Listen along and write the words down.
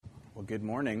Well, good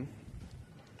morning.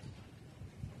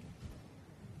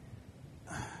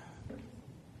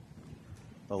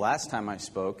 The last time I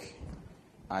spoke,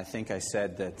 I think I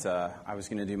said that I was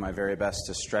going to do my very best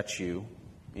to stretch you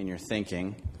in your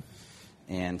thinking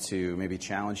and to maybe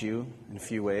challenge you in a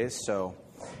few ways. So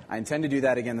I intend to do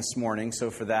that again this morning. So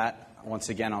for that, once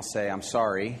again, I'll say I'm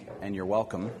sorry and you're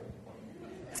welcome.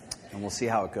 And we'll see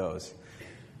how it goes.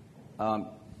 Can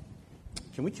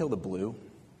we kill the blue?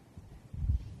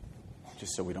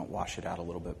 Just so we don't wash it out a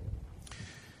little bit.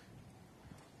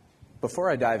 Before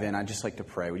I dive in, I'd just like to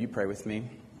pray. Would you pray with me?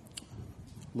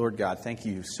 Lord God, thank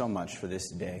you so much for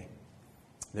this day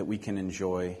that we can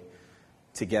enjoy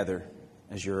together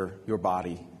as your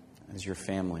body, as your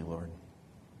family, Lord.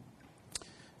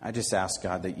 I just ask,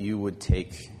 God, that you would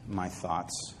take my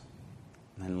thoughts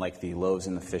and like the loaves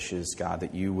and the fishes, God,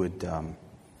 that you would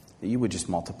just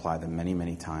multiply them many,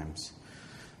 many times.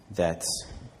 That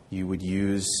you would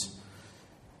use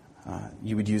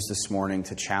this morning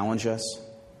to challenge us,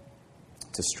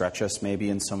 to stretch us maybe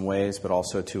in some ways, but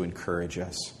also to encourage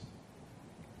us.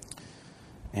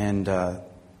 And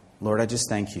Lord, I just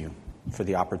thank you for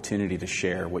the opportunity to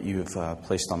share what you have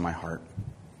placed on my heart.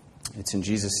 It's in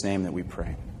Jesus' name that we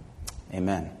pray.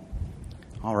 Amen.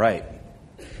 All right.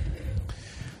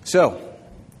 So,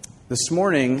 this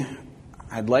morning,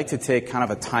 I'd like to take kind of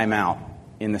a time out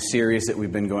in the series that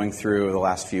we've been going through the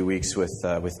last few weeks with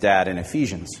Dad in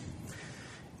Ephesians,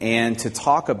 and to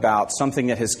talk about something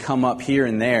that has come up here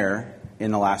and there in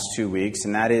the last 2 weeks,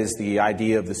 and that is the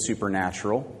idea of the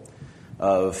supernatural,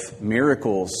 of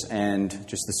miracles, and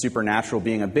just the supernatural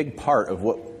being a big part of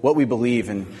what we believe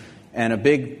and a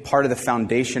big part of the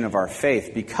foundation of our faith,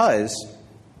 because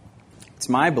it's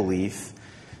my belief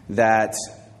that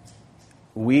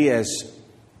we as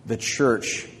the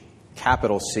church,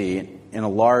 capital C, in a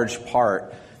large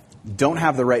part, don't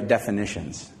have the right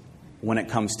definitions when it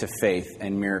comes to faith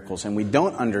and miracles. And we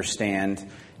don't understand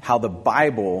how the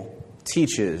Bible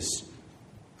teaches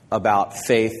about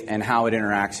faith and how it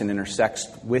interacts and intersects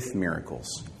with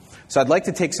miracles. So I'd like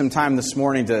to take some time this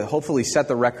morning to hopefully set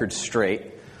the record straight,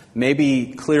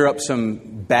 maybe clear up some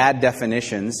bad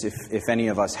definitions, if any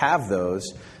of us have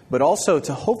those, but also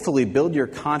to hopefully build your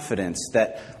confidence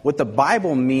that what the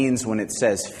Bible means when it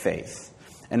says faith,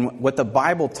 and what the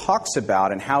Bible talks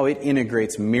about and how it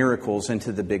integrates miracles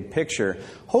into the big picture,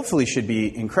 hopefully should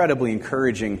be incredibly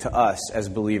encouraging to us as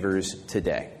believers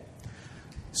today.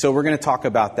 So we're going to talk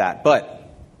about that. But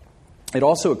it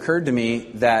also occurred to me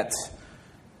that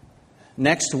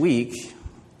next week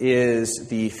is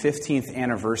the 15th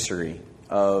anniversary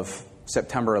of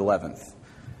September 11th.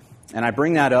 And I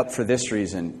bring that up for this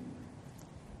reason.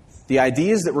 The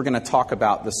ideas that we're going to talk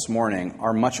about this morning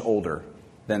are much older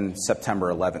than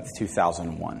September 11th,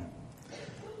 2001.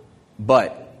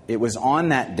 But it was on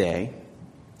that day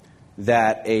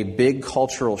that a big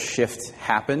cultural shift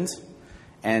happened,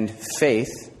 and faith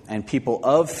and people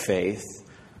of faith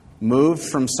moved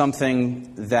from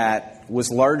something that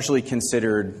was largely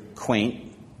considered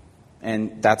quaint,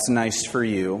 and that's nice for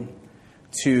you,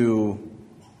 to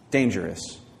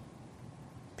dangerous.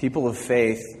 People of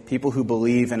faith, people who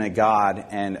believe in a God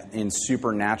and in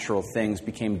supernatural things,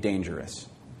 became dangerous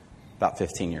about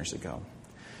 15 years ago.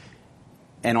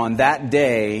 And on that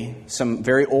day, some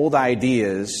very old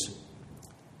ideas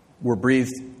were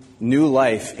breathed new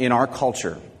life in our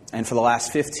culture. And for the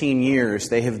last 15 years,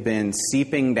 they have been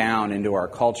seeping down into our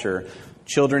culture.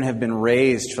 Children have been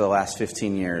raised for the last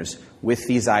 15 years with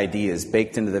these ideas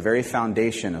baked into the very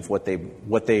foundation of what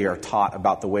they are taught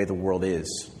about the way the world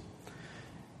is.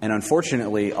 And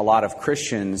unfortunately, a lot of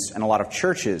Christians and a lot of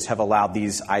churches have allowed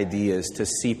these ideas to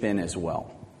seep in as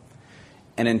well.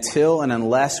 And until and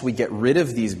unless we get rid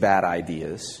of these bad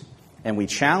ideas and we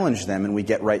challenge them and we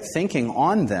get right thinking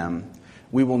on them,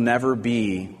 we will never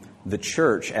be the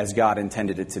church as God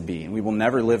intended it to be. And we will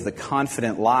never live the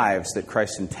confident lives that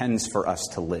Christ intends for us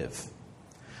to live.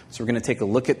 So we're going to take a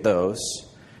look at those,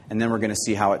 and then we're going to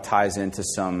see how it ties into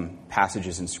some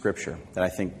passages in Scripture that I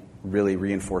think really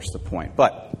reinforce the point.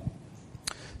 But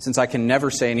since I can never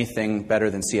say anything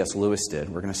better than C.S. Lewis did,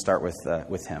 we're going to start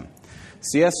with him.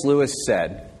 C.S. Lewis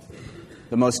said,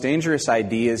 "The most dangerous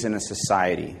ideas in a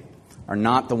society are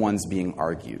not the ones being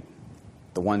argued,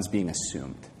 the ones being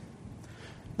assumed.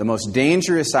 The most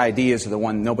dangerous ideas are the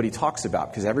ones nobody talks about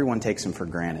because everyone takes them for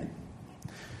granted."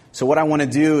 So what I want to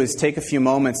do is take a few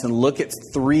moments and look at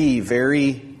three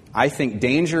very, I think,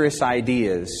 dangerous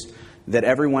ideas that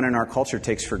everyone in our culture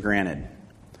takes for granted.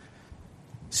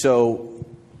 So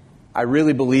I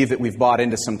really believe that we've bought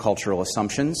into some cultural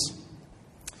assumptions.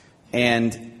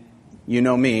 And you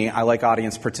know me, I like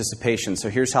audience participation. So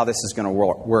here's how this is going to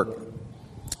work.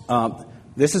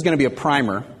 This is going to be a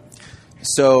primer.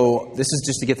 So this is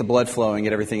just to get the blood flowing,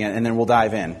 get everything in, and then we'll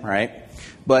dive in, right?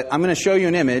 But I'm going to show you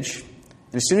an image,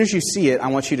 and as soon as you see it, I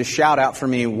want you to shout out for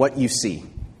me what you see.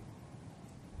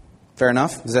 Fair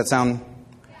enough? Does that sound...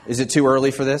 Is it too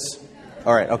early for this?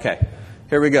 All right, okay.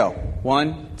 Here we go.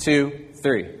 1, 2,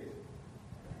 3.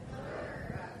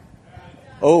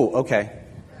 Oh, okay.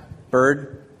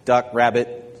 Bird, duck,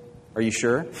 rabbit. Are you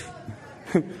sure?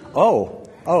 Oh,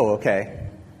 okay.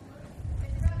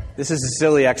 This is a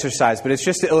silly exercise, but it's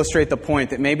just to illustrate the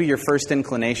point that maybe your first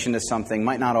inclination to something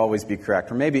might not always be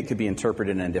correct, or maybe it could be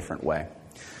interpreted in a different way.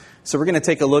 So we're going to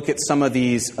take a look at some of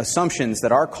these assumptions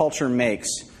that our culture makes.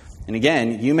 And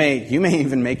again, you may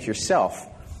even make yourself.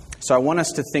 So I want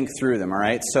us to think through them, all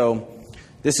right? So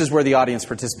this is where the audience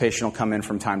participation will come in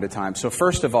from time to time. So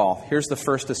first of all, here's the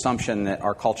first assumption that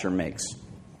our culture makes.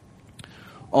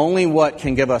 Only what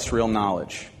can give us real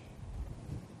knowledge?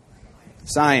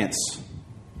 Science.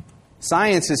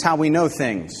 Science is how we know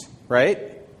things,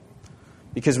 right?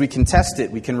 Because we can test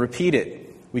it, we can repeat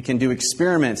it, we can do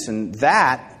experiments, and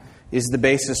that is the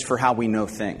basis for how we know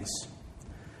things.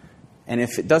 And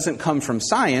if it doesn't come from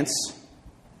science,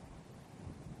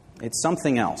 it's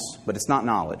something else, but it's not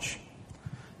knowledge.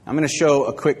 I'm going to show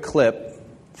a quick clip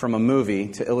from a movie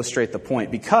to illustrate the point,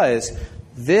 because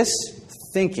this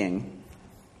thinking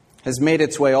has made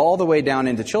its way all the way down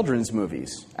into children's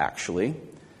movies, actually.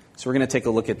 So we're going to take a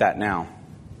look at that now.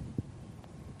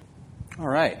 All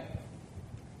right.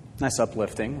 Nice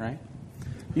uplifting, right?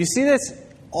 You see this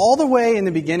all the way in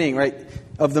the beginning, right,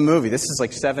 of the movie. This is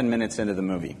like 7 minutes into the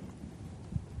movie.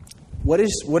 What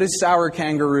does Sour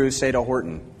Kangaroo say to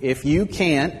Horton? If you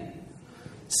can't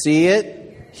see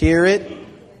it, hear it,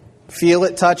 feel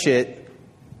it, touch it,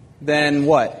 then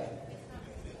what?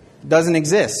 It doesn't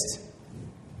exist.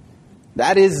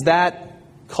 That is that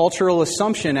cultural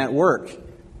assumption at work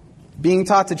being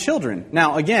taught to children.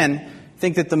 Now, again, I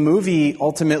think that the movie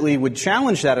ultimately would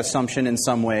challenge that assumption in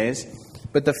some ways,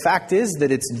 but the fact is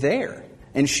that it's there.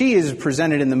 And she is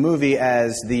presented in the movie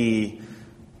as the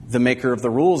maker of the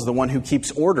rules, the one who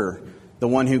keeps order, the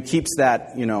one who keeps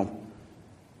that,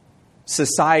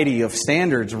 society of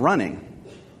standards running.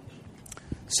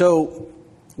 So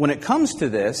when it comes to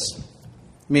this,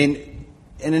 and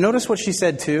notice what she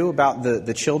said too about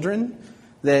the children,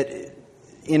 that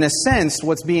in a sense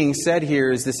what's being said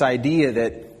here is this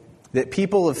idea that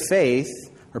people of faith,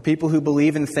 or people who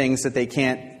believe in things that they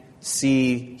can't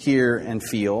see, hear, and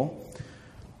feel,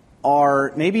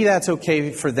 maybe that's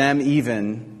okay for them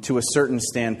even to a certain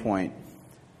standpoint.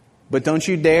 But don't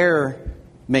you dare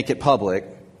make it public.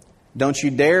 Don't you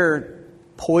dare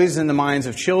poison the minds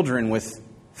of children with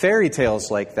fairy tales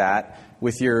like that,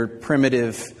 with your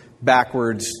primitive,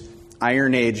 backwards,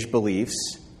 Iron Age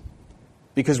beliefs,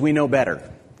 because we know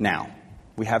better now.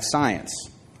 We have science.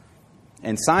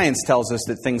 And science tells us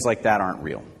that things like that aren't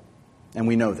real. And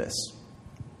we know this.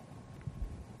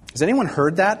 Has anyone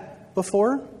heard that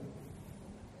before?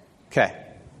 Okay.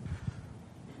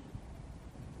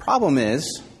 Problem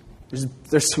is,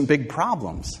 there's some big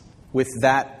problems with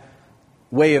that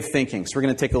way of thinking. So we're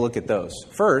going to take a look at those.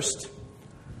 First,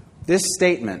 this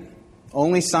statement,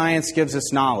 only science gives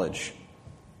us knowledge.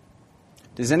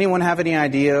 Does anyone have any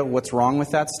idea what's wrong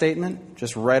with that statement?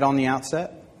 Just right on the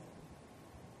outset?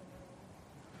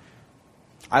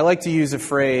 I like to use a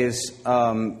phrase,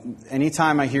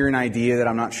 anytime I hear an idea that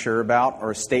I'm not sure about,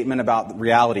 or a statement about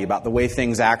reality, about the way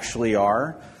things actually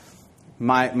are,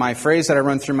 my phrase that I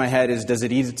run through my head is, does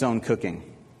it eat its own cooking?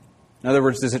 In other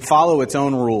words, does it follow its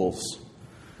own rules?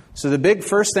 So the big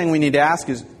first thing we need to ask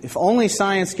is, if only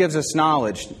science gives us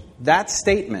knowledge, that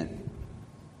statement,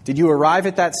 did you arrive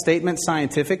at that statement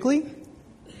scientifically?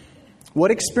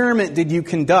 What experiment did you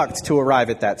conduct to arrive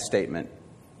at that statement?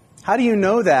 How do you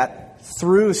know that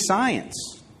through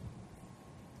science?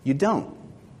 You don't.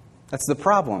 That's the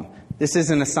problem. This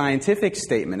isn't a scientific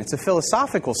statement. It's a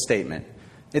philosophical statement.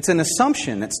 It's an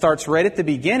assumption that starts right at the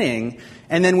beginning,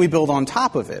 and then we build on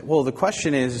top of it. Well, the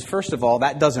question is, first of all,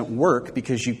 that doesn't work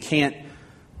because you can't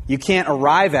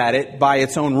arrive at it by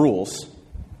its own rules.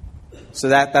 So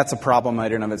that's a problem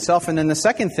in and of itself. And then the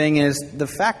second thing is, the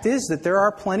fact is that there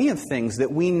are plenty of things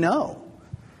that we know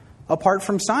apart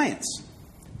from science.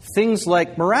 Things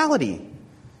like morality.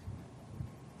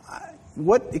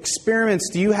 What experiments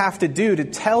do you have to do to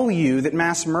tell you that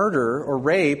mass murder or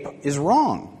rape is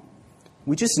wrong?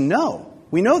 We just know.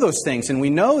 We know those things, and we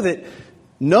know that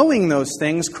knowing those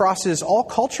things crosses all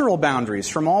cultural boundaries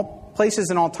from all places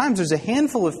and all times. There's a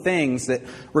handful of things that,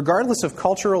 regardless of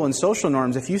cultural and social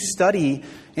norms, if you study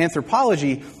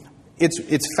anthropology,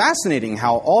 it's fascinating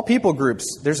how all people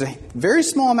groups, there's a very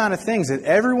small amount of things that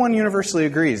everyone universally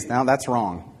agrees, now that's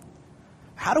wrong.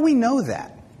 How do we know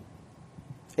that?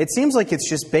 It seems like it's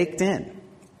just baked in,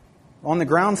 on the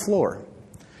ground floor.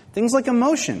 Things like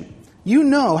emotion. You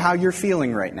know how you're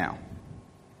feeling right now.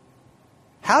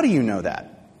 How do you know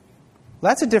that? Well,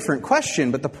 that's a different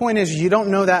question, but the point is you don't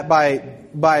know that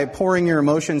by pouring your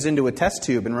emotions into a test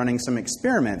tube and running some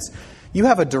experiments. You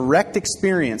have a direct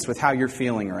experience with how you're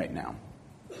feeling right now.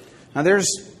 Now there's,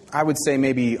 I would say,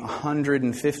 maybe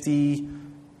 150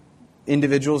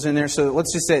 individuals in there. So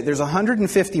let's just say there's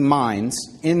 150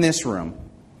 minds in this room,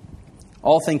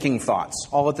 all thinking thoughts,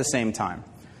 all at the same time.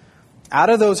 Out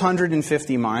of those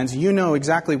 150 minds, you know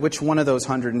exactly which one of those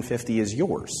 150 is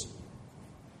yours.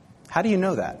 How do you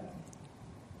know that?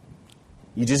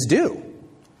 You just do.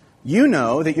 You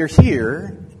know that you're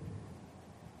here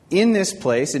in this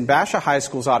place, in Basha High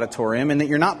School's auditorium, and that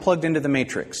you're not plugged into the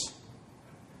matrix.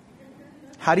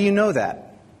 How do you know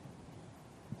that?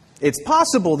 It's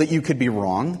possible that you could be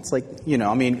wrong. It's like, we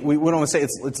don't want to say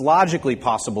it's logically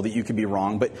possible that you could be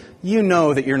wrong, but you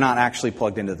know that you're not actually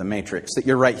plugged into the matrix, that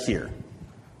you're right here.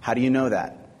 How do you know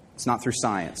that? It's not through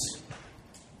science.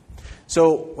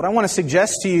 So what I want to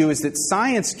suggest to you is that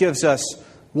science gives us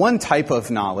one type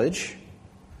of knowledge,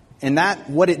 and that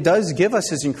what it does give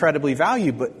us is incredibly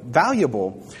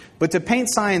valuable. But to paint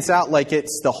science out like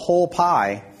it's the whole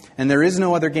pie and there is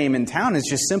no other game in town is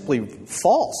just simply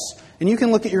false. And you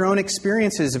can look at your own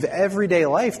experiences of everyday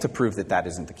life to prove that that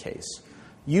isn't the case.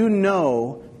 You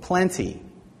know plenty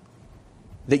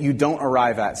that you don't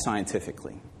arrive at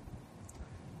scientifically.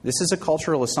 This is a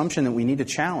cultural assumption that we need to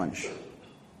challenge.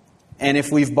 And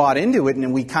if we've bought into it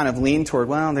and we kind of lean toward,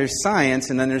 well, there's science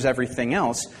and then there's everything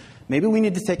else, maybe we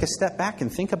need to take a step back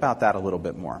and think about that a little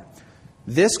bit more.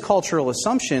 This cultural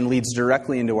assumption leads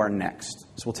directly into our next.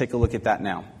 So we'll take a look at that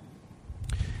now.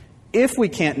 If we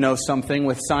can't know something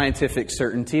with scientific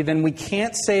certainty, then we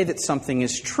can't say that something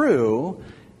is true.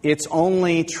 It's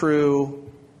only true.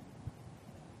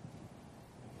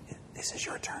 This is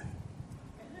your turn.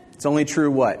 It's only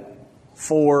true what?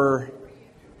 For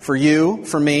you,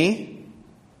 for me.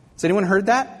 Has anyone heard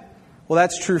that? Well,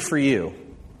 that's true for you.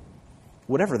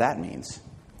 Whatever that means,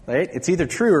 right? It's either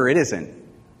true or it isn't.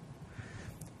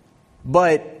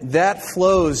 But that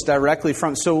flows directly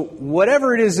from, so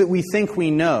whatever it is that we think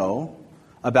we know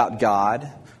about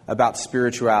God, about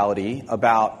spirituality,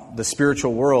 about the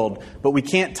spiritual world, but we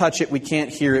can't touch it, we can't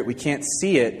hear it, we can't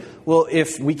see it. Well,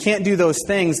 if we can't do those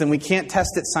things, then we can't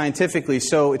test it scientifically.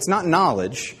 So it's not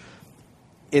knowledge.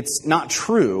 It's not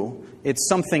true. It's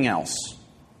something else,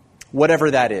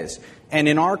 whatever that is. And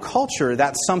in our culture,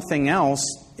 that something else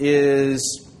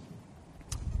is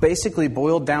basically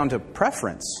boiled down to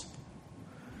preference.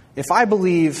 If I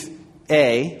believe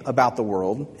A about the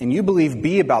world and you believe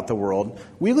B about the world,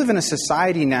 we live in a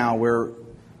society now where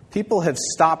people have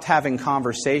stopped having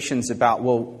conversations about,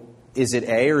 well, is it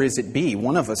A or is it B?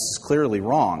 One of us is clearly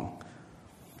wrong.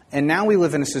 And now we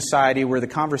live in a society where the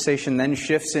conversation then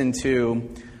shifts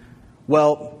into,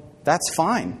 well, that's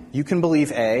fine. You can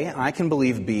believe A, I can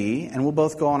believe B, and we'll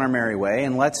both go on our merry way,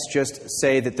 and let's just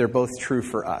say that they're both true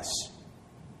for us.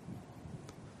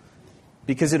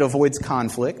 Because it avoids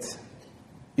conflict,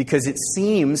 because it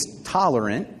seems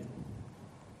tolerant,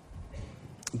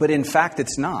 but in fact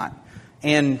it's not.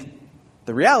 And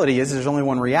the reality is there's only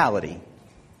one reality.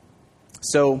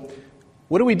 So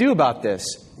what do we do about this?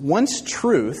 Once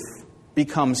truth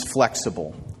becomes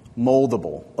flexible,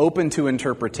 moldable, open to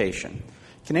interpretation,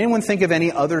 can anyone think of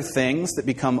any other things that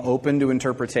become open to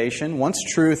interpretation? Once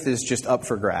truth is just up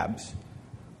for grabs.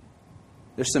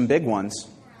 There's some big ones.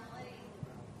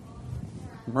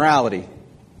 Morality.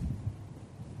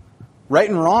 Right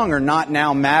and wrong are not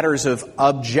now matters of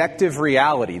objective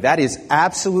reality. That is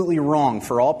absolutely wrong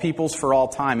for all peoples for all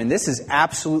time. And this is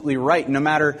absolutely right no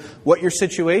matter what your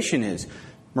situation is.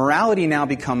 Morality now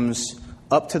becomes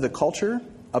up to the culture,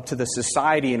 up to the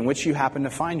society in which you happen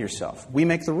to find yourself. We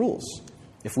make the rules.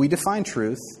 If we define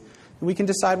truth, then we can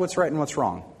decide what's right and what's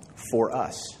wrong for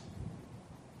us.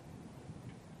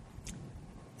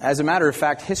 As a matter of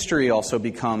fact, history also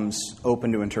becomes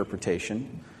open to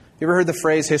interpretation. You ever heard the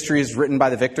phrase, history is written by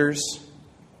the victors?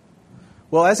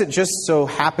 Well, as it just so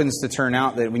happens to turn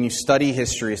out that when you study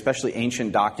history, especially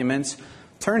ancient documents,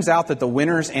 it turns out that the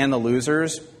winners and the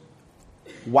losers,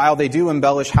 while they do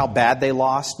embellish how bad they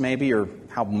lost maybe or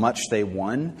how much they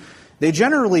won, they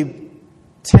generally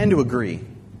tend to agree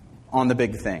on the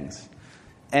big things.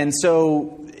 And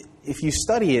so if you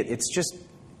study it, it's just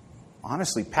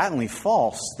honestly patently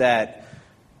false that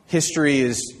history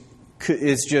is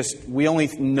is just, we only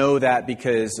know that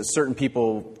because certain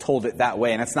people told it that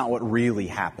way, and that's not what really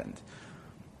happened.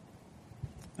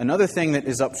 Another thing that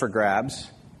is up for grabs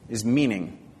is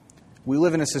meaning. We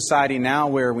live in a society now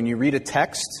where when you read a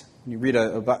text, you read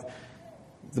about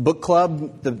the book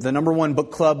club, the number one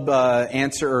book club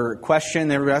answer or question,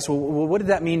 everybody asks, well, what did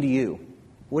that mean to you?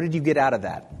 What did you get out of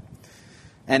that?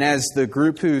 And as the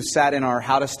group who sat in our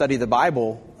How to Study the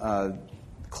Bible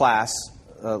class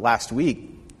last week,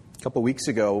 a couple weeks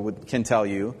ago, can tell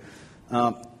you,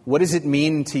 what does it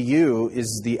mean to you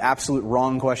is the absolute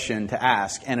wrong question to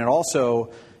ask. And it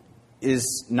also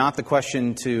is not the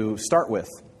question to start with.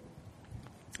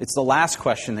 It's the last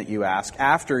question that you ask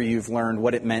after you've learned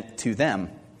what it meant to them.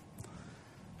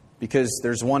 Because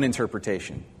there's one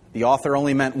interpretation. The author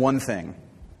only meant one thing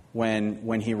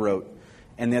when he wrote.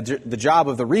 And the job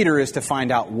of the reader is to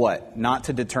find out what, not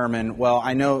to determine, well,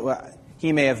 I know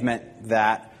he may have meant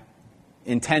that,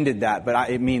 intended that,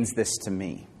 but it means this to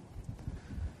me.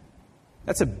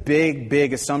 That's a big,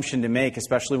 big assumption to make,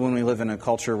 especially when we live in a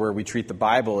culture where we treat the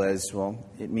Bible as, well,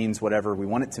 it means whatever we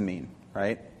want it to mean,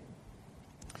 right?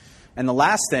 And the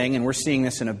last thing, and we're seeing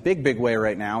this in a big, big way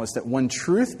right now, is that when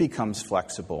truth becomes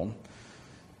flexible,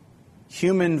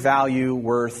 human value,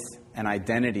 worth, and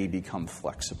identity become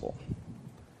flexible.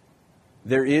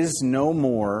 There is no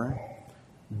more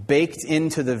baked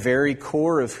into the very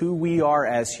core of who we are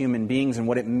as human beings and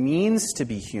what it means to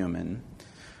be human,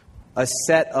 a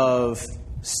set of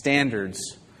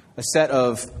standards, a set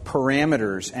of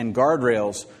parameters and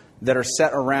guardrails that are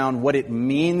set around what it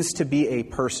means to be a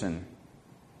person.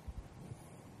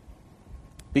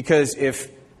 Because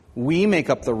if we make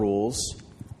up the rules,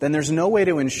 then there's no way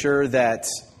to ensure that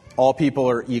all people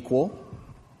are equal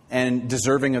and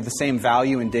deserving of the same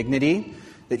value and dignity,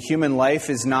 that human life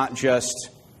is not just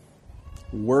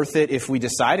worth it if we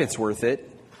decide it's worth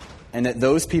it, and that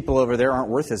those people over there aren't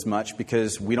worth as much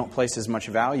because we don't place as much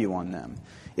value on them.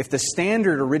 If the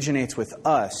standard originates with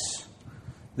us,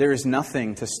 there is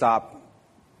nothing to stop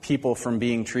people from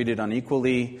being treated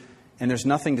unequally, and there's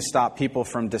nothing to stop people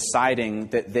from deciding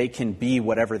that they can be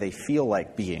whatever they feel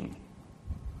like being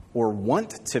or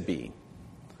want to be.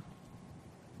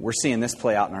 We're seeing this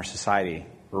play out in our society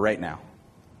right now.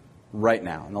 Right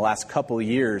now. In the last couple of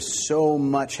years, so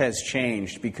much has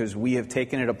changed because we have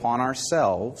taken it upon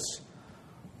ourselves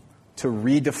to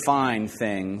redefine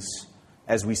things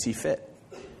as we see fit.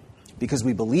 Because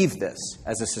we believe this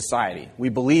as a society. We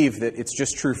believe that it's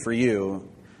just true for you,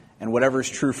 and whatever is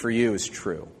true for you is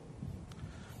true.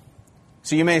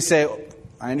 So you may say,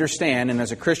 I understand, and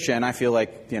as a Christian, I feel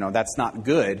like, that's not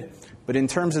good. But in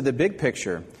terms of the big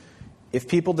picture, if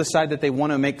people decide that they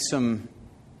want to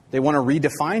they want to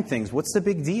redefine things, what's the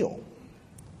big deal?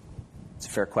 It's a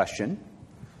fair question.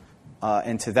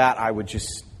 And to that, I would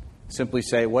just simply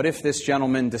say, what if this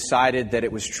gentleman decided that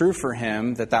it was true for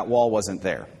him that wall wasn't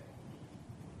there?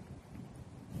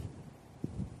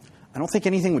 I don't think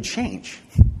anything would change.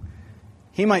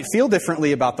 He might feel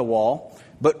differently about the wall,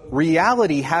 but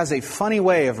reality has a funny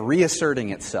way of reasserting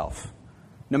itself,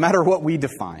 no matter what we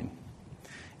define.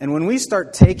 And when we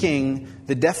start taking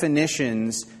the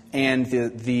definitions and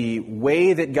the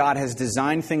way that God has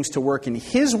designed things to work in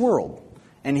His world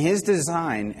and His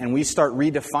design, and we start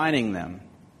redefining them,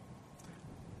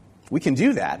 we can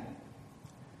do that.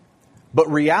 But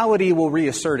reality will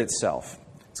reassert itself.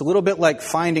 It's a little bit like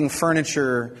finding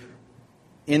furniture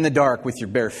in the dark with your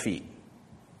bare feet.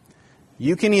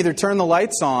 You can either turn the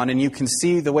lights on and you can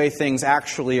see the way things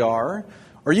actually are,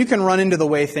 or you can run into the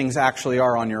way things actually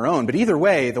are on your own. But either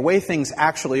way, the way things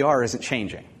actually are isn't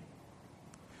changing.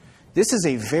 This is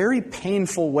a very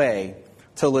painful way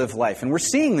to live life. And we're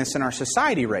seeing this in our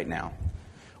society right now.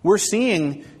 We're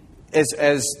seeing,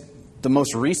 as the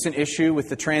most recent issue with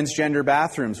the transgender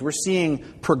bathrooms, we're seeing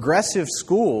progressive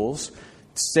schools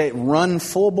run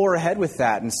full bore ahead with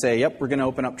that and say, yep, we're going to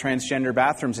open up transgender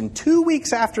bathrooms. And 2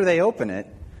 weeks after they open it,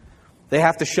 they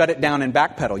have to shut it down and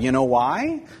backpedal. You know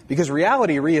why? Because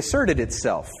reality reasserted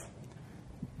itself.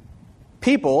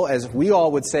 People, as we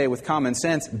all would say with common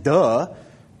sense,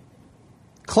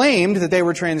 claimed that they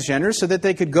were transgender so that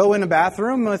they could go in a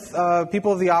bathroom with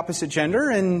people of the opposite gender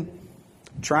and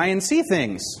try and see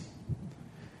things.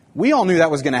 We all knew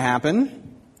that was going to happen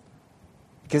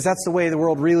because that's the way the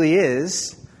world really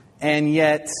is, and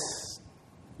yet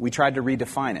we tried to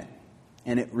redefine it,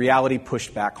 and reality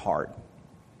pushed back hard.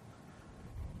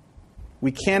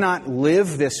 We cannot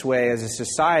live this way as a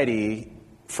society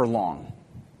for long.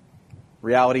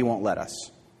 Reality won't let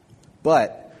us.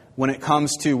 But when it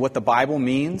comes to what the Bible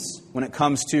means, when it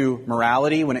comes to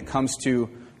morality, when it comes to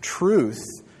truth,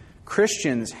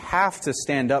 Christians have to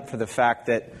stand up for the fact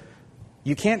that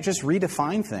you can't just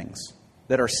redefine things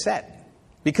that are set.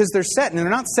 Because they're set, and they're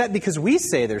not set because we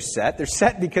say they're set. They're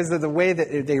set because of the way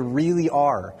that they really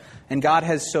are. And God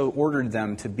has so ordered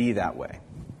them to be that way.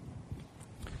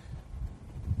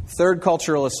 Third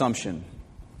cultural assumption.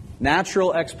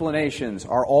 Natural explanations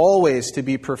are always to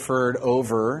be preferred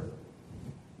over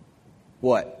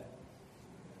what?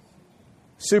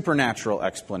 Supernatural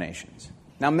explanations.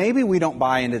 Now, maybe we don't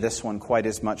buy into this one quite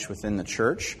as much within the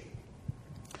church,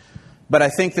 but I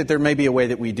think that there may be a way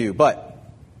that we do. But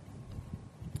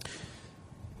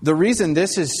the reason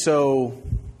this is so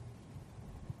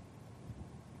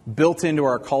built into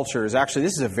our culture is actually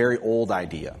this is a very old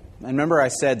idea. And remember I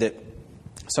said that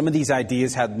some of these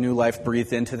ideas had new life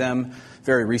breathed into them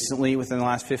very recently within the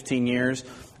last 15 years,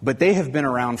 but they have been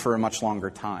around for a much longer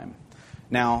time.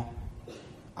 Now,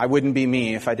 I wouldn't be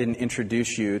me if I didn't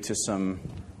introduce you to some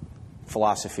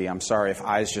philosophy. I'm sorry if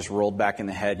eyes just rolled back in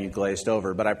the head and you glazed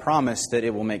over, but I promise that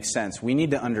it will make sense. We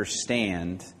need to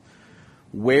understand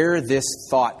where this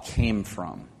thought came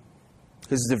from.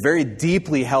 This is a very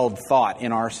deeply held thought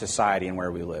in our society and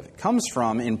where we live. It comes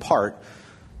from, in part,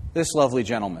 this lovely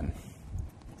gentleman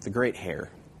with the great hair.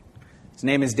 His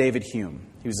name is David Hume.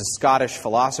 He was a Scottish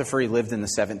philosopher. He lived in the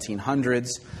 1700s.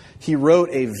 He wrote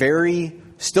a very,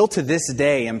 still to this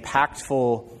day,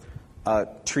 impactful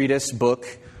treatise book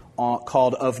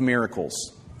called Of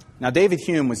Miracles. Now, David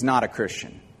Hume was not a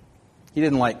Christian. He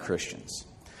didn't like Christians.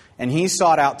 And he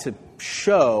sought out to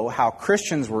show how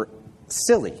Christians were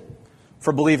silly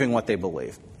for believing what they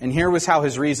believed. And here was how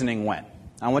his reasoning went.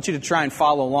 I want you to try and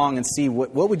follow along and see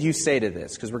what would you say to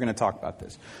this, because we're going to talk about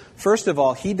this. First of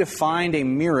all, he defined a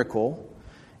miracle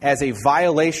as a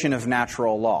violation of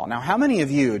natural law. Now, how many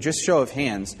of you, just show of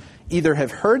hands, either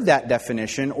have heard that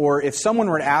definition, or if someone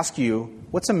were to ask you,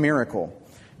 what's a miracle,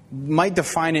 might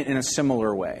define it in a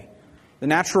similar way? The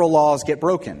natural laws get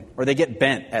broken, or they get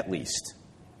bent at least.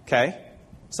 Okay?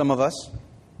 Some of us.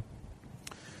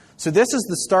 So this is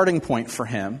the starting point for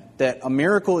him, that a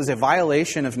miracle is a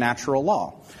violation of natural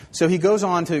law. So he goes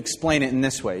on to explain it in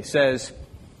this way. He says,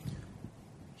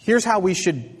 here's how we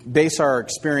should base our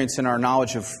experience and our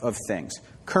knowledge of things.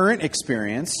 Current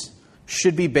experience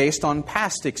should be based on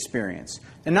past experience.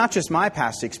 And not just my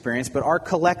past experience, but our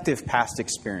collective past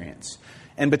experience.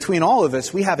 And between all of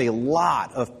us, we have a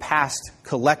lot of past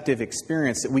collective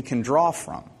experience that we can draw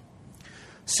from.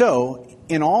 So,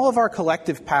 in all of our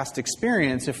collective past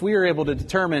experience, if we are able to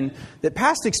determine that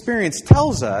past experience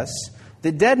tells us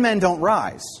that dead men don't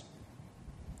rise,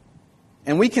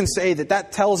 and we can say that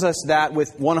that tells us that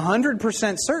with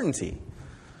 100% certainty,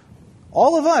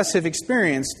 all of us have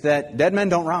experienced that dead men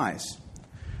don't rise,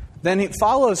 then it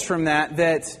follows from that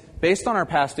based on our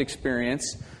past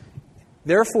experience,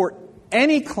 therefore,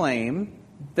 any claim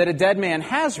that a dead man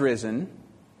has risen,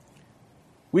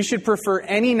 we should prefer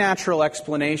any natural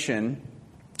explanation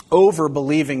over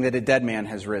believing that a dead man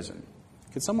has risen.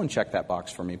 Could someone check that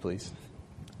box for me, please?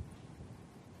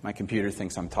 My computer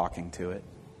thinks I'm talking to it.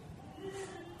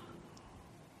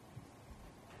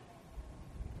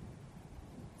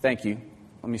 Thank you.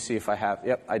 Let me see if I have.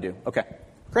 Yep, I do. Okay,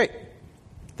 great.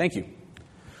 Thank you.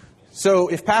 So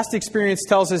if past experience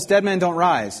tells us dead men don't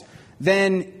rise,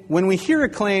 then when we hear a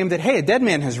claim that, hey, a dead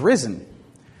man has risen,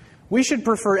 we should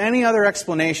prefer any other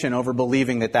explanation over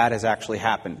believing that that has actually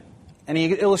happened. And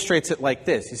he illustrates it like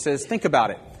this. He says, think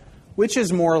about it. Which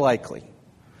is more likely?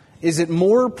 Is it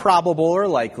more probable or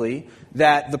likely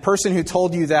that the person who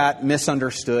told you that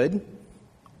misunderstood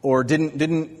or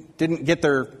didn't get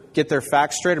their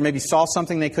facts straight, or maybe saw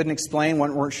something they couldn't explain,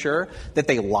 weren't sure, that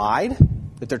they lied,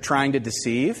 that they're trying to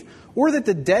deceive, or that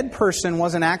the dead person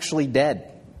wasn't actually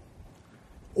dead,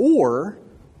 or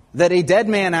that a dead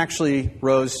man actually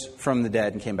rose from the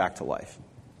dead and came back to life?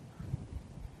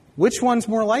 Which one's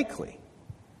more likely?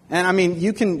 And I mean,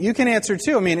 you can answer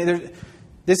too. I mean,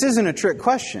 this isn't a trick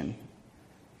question.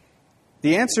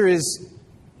 The answer is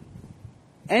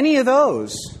any of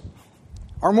those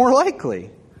are more likely.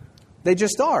 They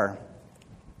just are.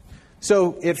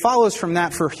 So it follows from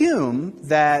that for Hume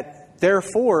that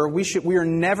therefore we are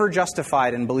never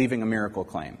justified in believing a miracle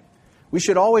claim. We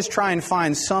should always try and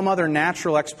find some other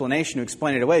natural explanation to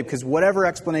explain it away, because whatever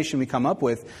explanation we come up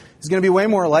with is going to be way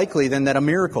more likely than that a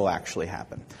miracle actually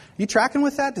happened. Are you tracking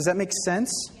with that? Does that make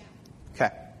sense? Okay.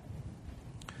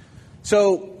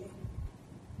 So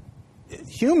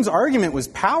Hume's argument was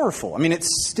powerful. I mean, it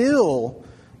still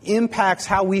impacts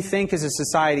how we think as a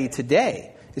society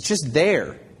today. It's just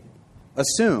there,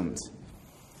 assumed.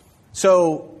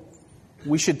 So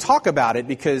we should talk about it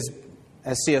because,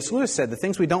 as C.S. Lewis said, the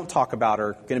things we don't talk about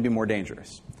are going to be more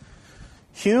dangerous.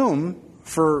 Hume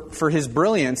for his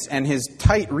brilliance and his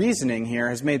tight reasoning here,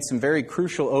 has made some very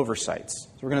crucial oversights.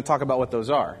 So we're going to talk about what those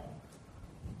are.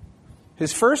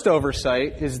 His first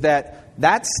oversight is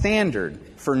that standard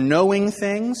for knowing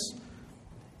things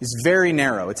is very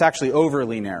narrow. It's actually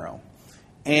overly narrow.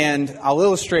 And I'll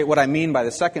illustrate what I mean by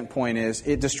the second point is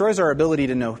it destroys our ability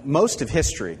to know most of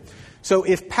history. So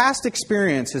if past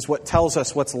experience is what tells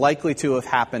us what's likely to have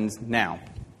happened now,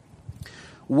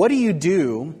 what do you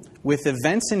do with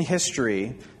events in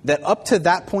history that up to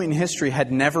that point in history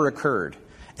had never occurred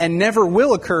and never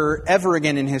will occur ever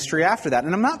again in history after that?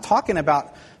 And I'm not talking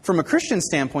about, from a Christian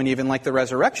standpoint even, like the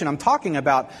resurrection. I'm talking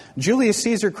about Julius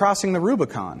Caesar crossing the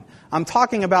Rubicon. I'm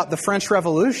talking about the French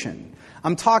Revolution.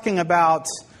 I'm talking about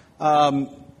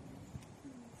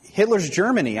Hitler's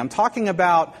Germany. I'm talking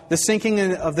about the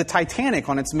sinking of the Titanic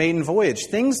on its maiden voyage.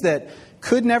 Things that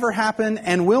could never happen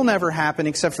and will never happen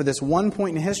except for this one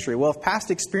point in history. Well, if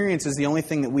past experience is the only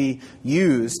thing that we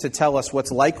use to tell us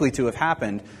what's likely to have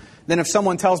happened, then if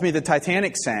someone tells me the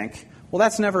Titanic sank, well,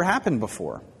 that's never happened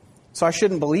before. So I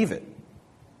shouldn't believe it.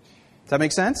 Does that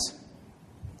make sense?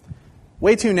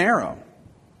 Way too narrow.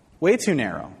 Way too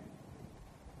narrow.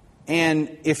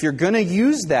 And if you're going to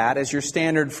use that as your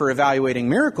standard for evaluating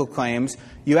miracle claims,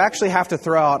 you actually have to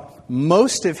throw out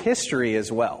most of history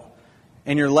as well.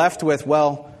 And you're left with,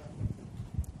 well,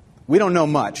 we don't know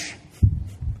much,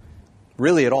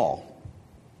 really at all.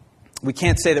 We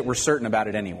can't say that we're certain about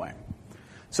it anyway.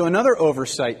 So another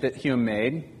oversight that Hume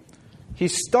made, he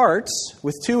starts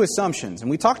with two assumptions. And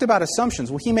we talked about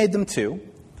assumptions. Well, he made them two.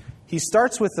 He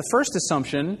starts with the first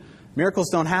assumption, miracles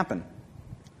don't happen.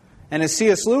 And as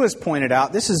C.S. Lewis pointed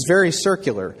out, this is very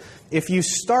circular. If you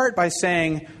start by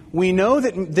saying, we know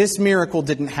that this miracle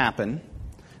didn't happen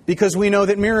because we know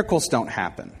that miracles don't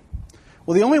happen.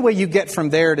 Well, the only way you get from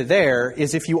there to there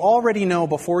is if you already know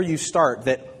before you start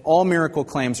that all miracle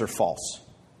claims are false.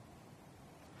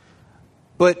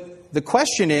 But the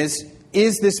question is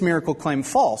this miracle claim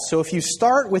false? So if you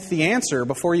start with the answer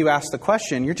before you ask the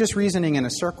question, you're just reasoning in a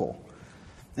circle.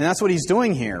 And that's what he's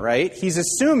doing here, right? He's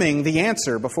assuming the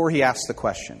answer before he asks the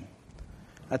question.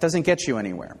 That doesn't get you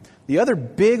anywhere. The other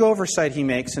big oversight he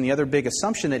makes and the other big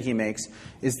assumption that he makes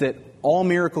is that all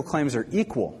miracle claims are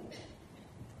equal.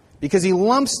 Because he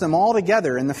lumps them all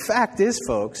together. And the fact is,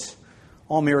 folks,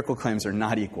 all miracle claims are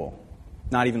not equal.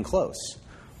 Not even close.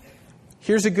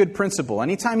 Here's a good principle.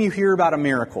 Anytime you hear about a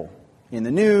miracle, in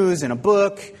the news, in a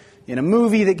book, in a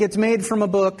movie that gets made from a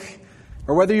book,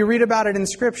 or whether you read about it in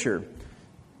Scripture,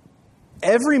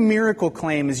 every miracle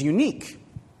claim is unique.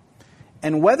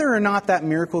 And whether or not that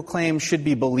miracle claim should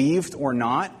be believed or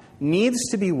not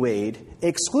needs to be weighed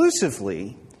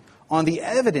exclusively on the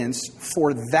evidence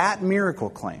for that miracle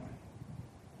claim.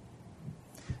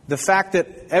 The fact that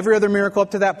every other miracle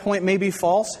up to that point may be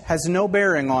false has no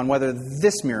bearing on whether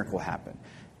this miracle happened.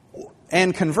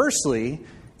 And conversely,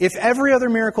 if every other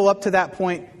miracle up to that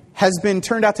point has been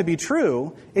turned out to be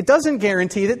true, it doesn't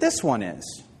guarantee that this one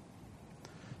is.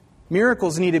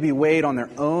 Miracles need to be weighed on their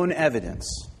own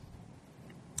evidence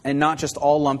and not just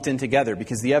all lumped in together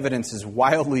because the evidence is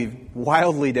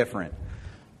wildly different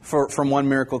from one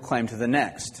miracle claim to the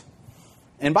next.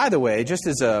 And by the way, just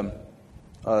as a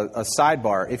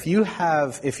sidebar,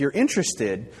 if you're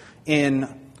interested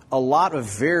in a lot of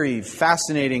very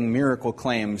fascinating miracle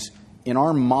claims in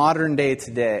our modern day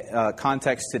today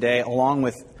context today, along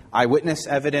with eyewitness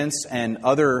evidence and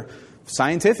other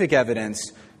scientific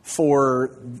evidence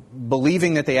for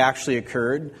believing that they actually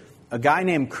occurred, a guy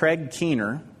named Craig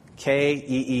Keener,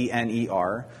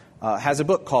 Keener, has a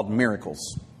book called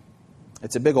Miracles.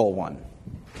 It's a big old one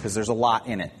because there's a lot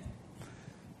in it.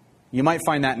 You might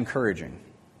find that encouraging.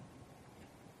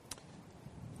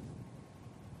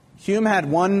 Hume had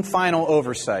one final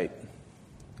oversight.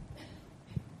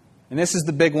 And this is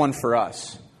the big one for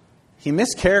us. He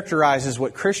mischaracterizes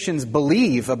what Christians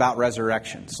believe about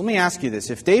resurrection. So let me ask you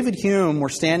this. If David Hume were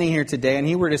standing here today and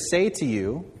he were to say to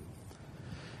you,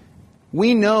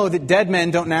 we know that dead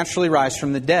men don't naturally rise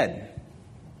from the dead,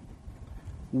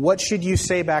 what should you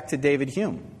say back to David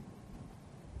Hume?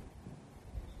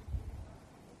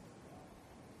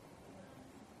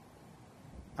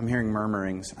 I'm hearing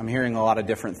murmurings. I'm hearing a lot of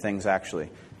different things,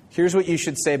 actually. Here's what you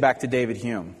should say back to David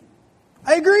Hume.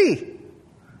 I agree.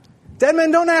 Dead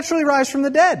men don't naturally rise from the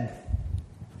dead.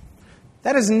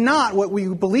 That is not what we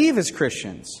believe as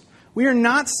Christians. We are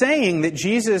not saying that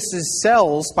Jesus'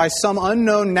 cells, by some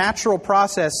unknown natural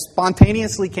process,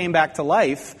 spontaneously came back to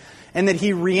life and that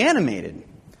he reanimated.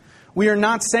 We are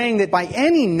not saying that by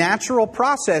any natural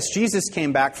process Jesus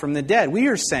came back from the dead. We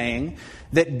are saying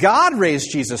that God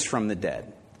raised Jesus from the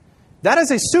dead. That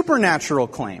is a supernatural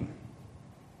claim.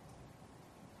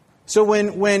 So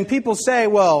when people say,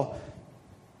 well,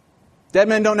 dead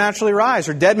men don't naturally rise,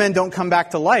 or dead men don't come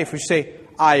back to life, we say,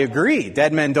 I agree,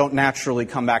 dead men don't naturally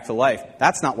come back to life.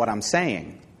 That's not what I'm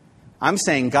saying. I'm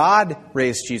saying God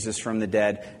raised Jesus from the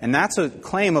dead, and that's a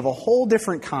claim of a whole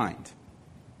different kind.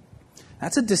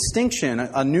 That's a distinction,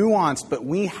 a nuance, but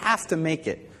we have to make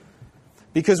it.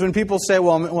 Because when people say,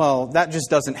 well, that just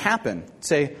doesn't happen,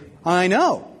 say, I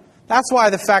know. That's why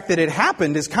the fact that it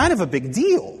happened is kind of a big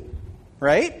deal,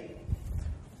 right?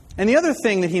 And the other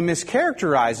thing that he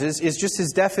mischaracterizes is just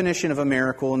his definition of a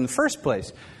miracle in the first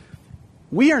place.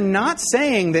 We are not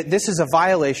saying that this is a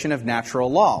violation of natural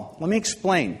law. Let me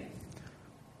explain.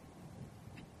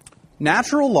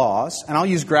 Natural laws, and I'll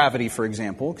use gravity for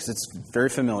example, because it's very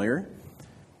familiar.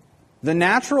 The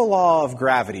natural law of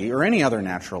gravity, or any other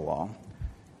natural law,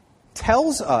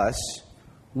 tells us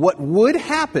what would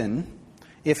happen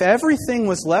if everything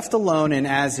was left alone and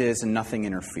as is and nothing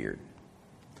interfered.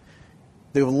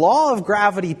 The law of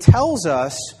gravity tells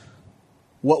us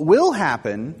what will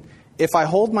happen if I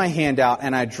hold my hand out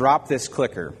and I drop this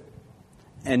clicker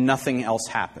and nothing else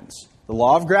happens. The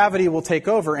law of gravity will take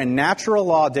over, and natural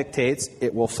law dictates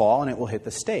it will fall and it will hit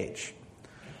the stage.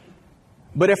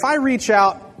 But if I reach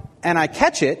out and I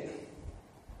catch it,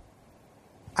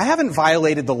 I haven't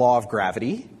violated the law of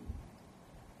gravity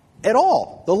at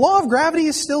all. The law of gravity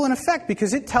is still in effect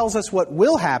because it tells us what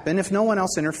will happen if no one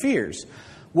else interferes.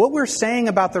 What we're saying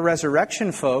about the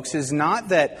resurrection, folks, is not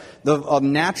that the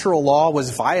natural law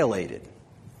was violated.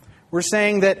 We're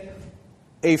saying that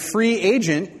a free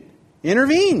agent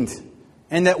intervened,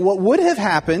 and that what would have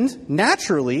happened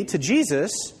naturally to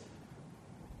Jesus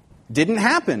didn't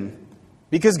happen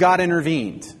because God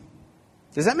intervened.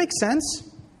 Does that make sense?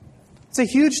 It's a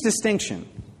huge distinction.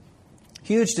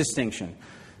 Huge distinction.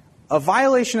 A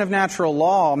violation of natural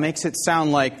law makes it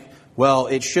sound like, well,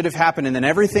 it should have happened and then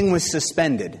everything was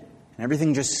suspended and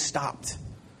everything just stopped.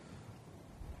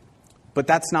 But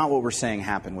that's not what we're saying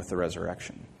happened with the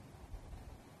resurrection.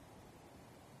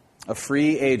 A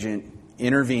free agent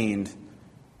intervened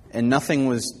and nothing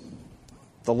was...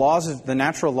 The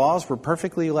natural laws were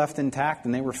perfectly left intact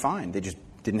and they were fine. They just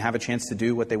didn't have a chance to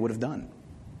do what they would have done.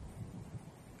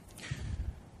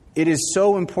 It is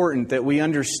so important that we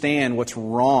understand what's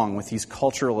wrong with these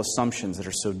cultural assumptions that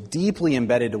are so deeply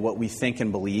embedded to what we think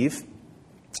and believe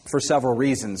for several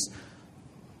reasons.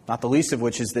 Not the least of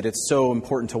which is that it's so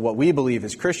important to what we believe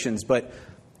as Christians. But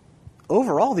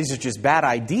overall, these are just bad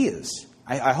ideas.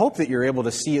 I hope that you're able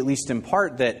to see, at least in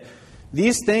part, that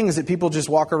these things that people just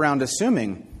walk around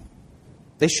assuming,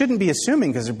 they shouldn't be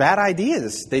assuming because they're bad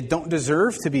ideas. They don't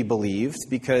deserve to be believed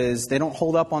because they don't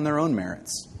hold up on their own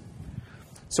merits.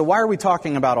 So why are we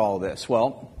talking about all of this?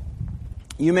 Well,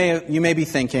 you may be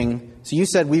thinking, so you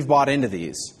said we've bought into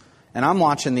these. And I'm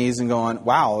watching these and going,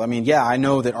 wow, I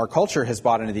know that our culture has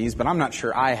bought into these, but I'm not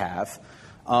sure I have.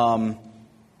 I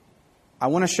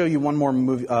want to show you one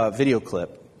more video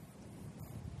clip.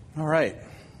 All right.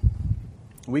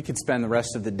 We could spend the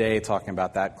rest of the day talking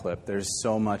about that clip. There's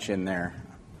so much in there.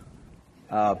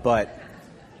 But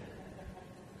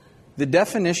the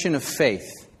definition of faith,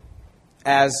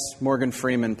 as Morgan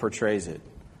Freeman portrays it,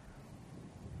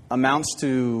 amounts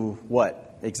to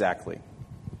what exactly?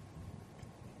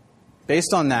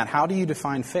 Based on that, how do you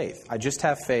define faith? I just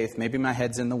have faith. Maybe my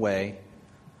head's in the way.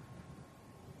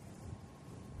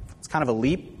 It's kind of a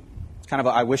leap. It's kind of a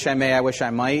I wish I may, I wish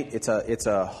I might. It's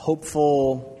a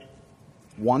hopeful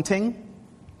wanting,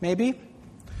 maybe.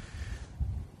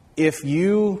 If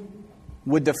you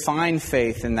would define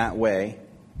faith in that way,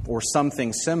 or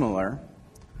something similar,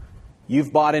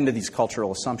 you've bought into these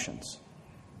cultural assumptions.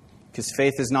 Because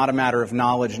faith is not a matter of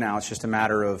knowledge now, it's just a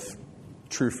matter of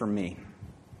true for me.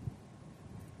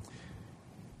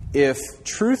 If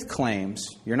truth claims,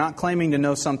 you're not claiming to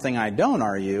know something I don't,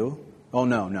 are you? Oh,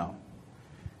 no.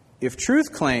 If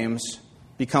truth claims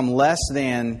become less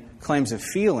than claims of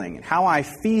feeling, how I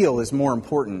feel is more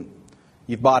important,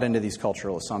 you've bought into these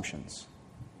cultural assumptions.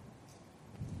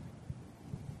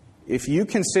 If you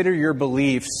consider your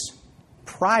beliefs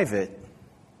private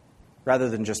rather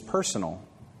than just personal,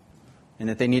 and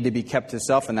that they need to be kept to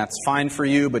yourself, and that's fine for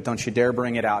you, but don't you dare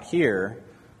bring it out here,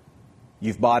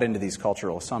 you've bought into these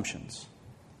cultural assumptions.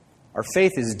 Our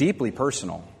faith is deeply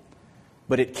personal,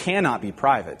 but it cannot be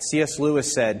private. C.S.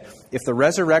 Lewis said, if the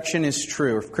resurrection is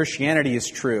true, if Christianity is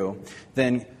true,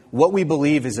 then what we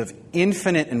believe is of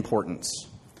infinite importance.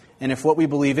 And if what we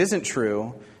believe isn't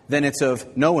true, then it's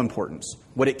of no importance.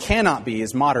 What it cannot be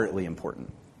is moderately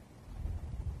important.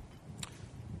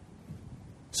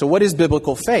 So what is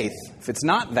biblical faith? If it's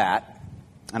not that,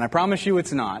 and I promise you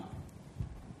it's not,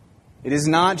 It is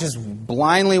not just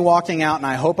blindly walking out and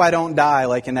I hope I don't die,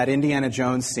 like in that Indiana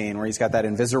Jones scene where he's got that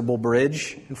invisible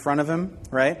bridge in front of him,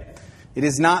 right? It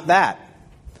is not that.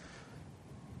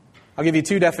 I'll give you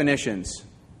two definitions.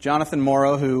 Jonathan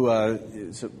Morrow, who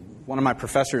is one of my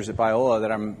professors at Biola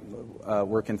that I'm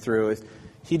working through,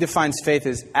 he defines faith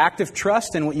as active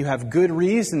trust in what you have good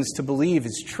reasons to believe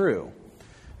is true.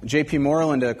 J.P.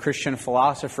 Moreland, a Christian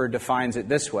philosopher, defines it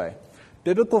this way.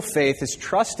 Biblical faith is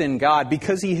trust in God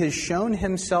because He has shown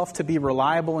Himself to be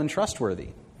reliable and trustworthy.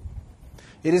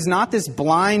 It is not this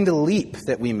blind leap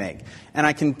that we make. And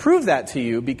I can prove that to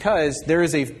you because there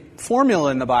is a formula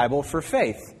in the Bible for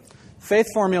faith. Faith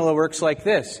formula works like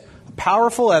this.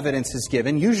 Powerful evidence is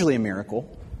given, usually a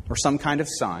miracle or some kind of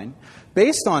sign.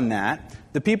 Based on that,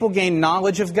 the people gain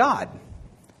knowledge of God.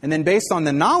 And then based on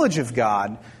the knowledge of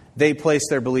God, they place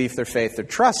their belief, their faith, their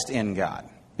trust in God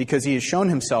because He has shown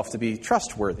Himself to be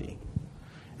trustworthy.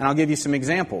 And I'll give you some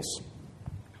examples.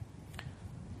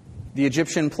 The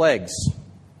Egyptian plagues.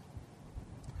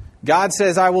 God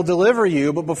says, I will deliver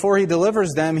you, but before He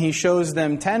delivers them, He shows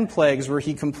them 10 plagues where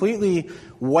He completely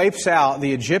wipes out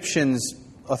the Egyptians'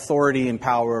 authority and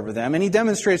power over them. And He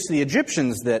demonstrates to the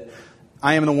Egyptians that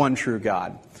I am the one true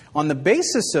God. On the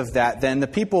basis of that, then, the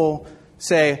people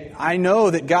say, I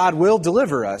know that God will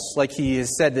deliver us like He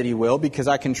has said that He will because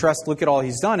I can trust, look at all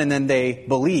He's done. And then they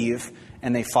believe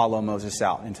and they follow Moses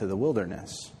out into the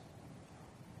wilderness.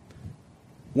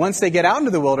 Once they get out into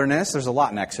the wilderness, there's a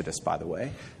lot in Exodus, by the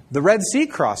way, the Red Sea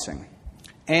crossing.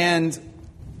 And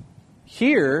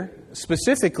here,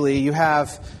 specifically, you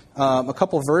have a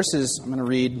couple verses I'm going to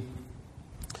read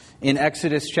in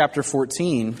Exodus chapter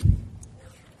 14.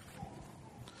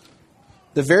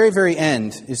 The very, very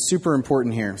end is super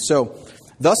important here. So,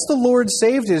 thus the Lord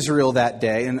saved Israel that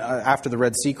day, and after the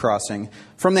Red Sea crossing,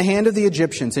 from the hand of the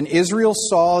Egyptians. And Israel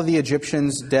saw the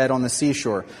Egyptians dead on the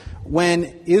seashore.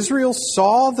 When Israel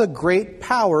saw the great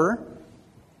power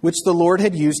which the Lord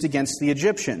had used against the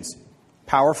Egyptians,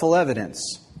 powerful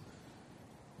evidence,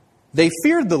 they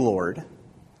feared the Lord.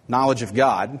 Knowledge of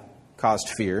God caused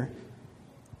fear.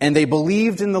 And they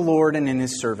believed in the Lord and in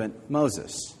His servant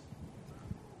Moses.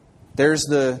 There's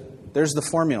the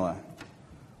formula.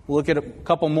 We'll look at a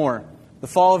couple more. The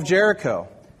fall of Jericho.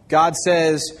 God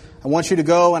says, I want you to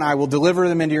go and I will deliver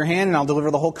them into your hand and I'll deliver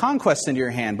the whole conquest into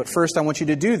your hand. But first I want you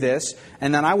to do this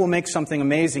and then I will make something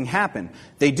amazing happen.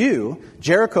 They do.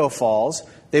 Jericho falls.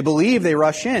 They believe, they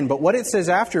rush in. But what it says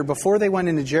after, before they went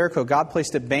into Jericho, God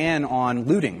placed a ban on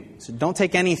looting. So don't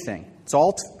take anything. It's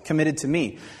all committed to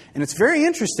me. And it's very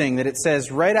interesting that it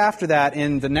says right after that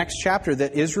in the next chapter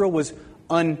that Israel was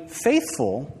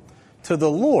unfaithful to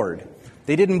the Lord.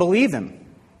 They didn't believe Him.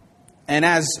 And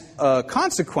as a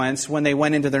consequence, when they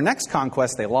went into their next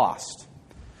conquest, they lost.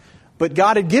 But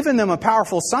God had given them a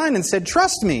powerful sign and said,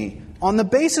 trust me on the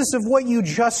basis of what you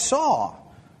just saw.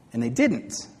 And they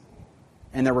didn't.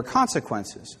 And there were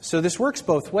consequences. So this works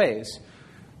both ways.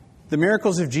 The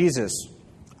miracles of Jesus,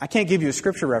 I can't give you a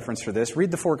scripture reference for this.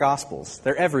 Read the 4 Gospels.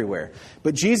 They're everywhere.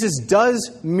 But Jesus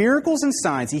does miracles and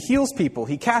signs. He heals people.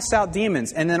 He casts out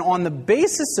demons. And then on the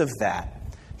basis of that,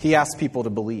 He asks people to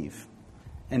believe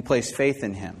and place faith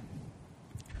in Him.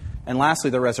 And lastly,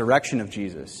 the resurrection of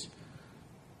Jesus.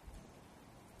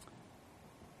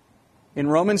 In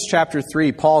Romans chapter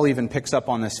 3, Paul even picks up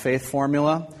on this faith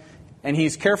formula. And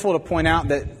he's careful to point out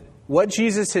that what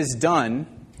Jesus has done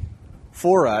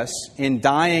for us in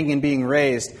dying and being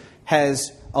raised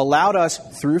has allowed us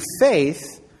through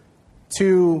faith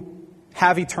to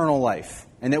have eternal life.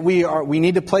 And that we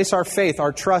need to place our faith,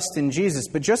 our trust in Jesus.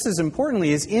 But just as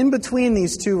importantly is in between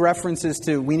these two references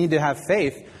to we need to have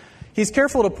faith, he's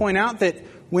careful to point out that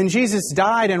when Jesus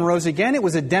died and rose again, it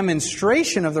was a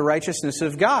demonstration of the righteousness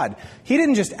of God. He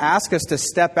didn't just ask us to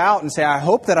step out and say, I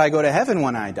hope that I go to heaven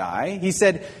when I die. He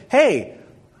said, hey,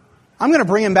 I'm going to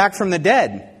bring Him back from the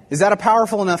dead. Is that a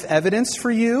powerful enough evidence for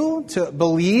you to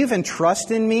believe and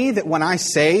trust in me that when I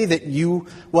say that you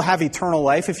will have eternal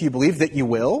life if you believe that you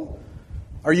will?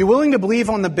 Are you willing to believe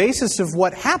on the basis of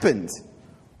what happened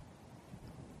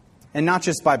and not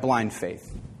just by blind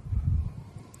faith?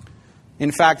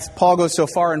 In fact, Paul goes so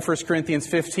far in 1 Corinthians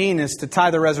 15 as to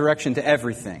tie the resurrection to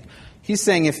everything. He's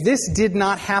saying if this did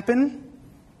not happen,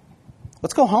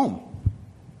 let's go home.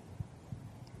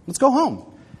 Let's go home.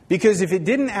 Because if it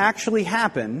didn't actually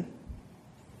happen,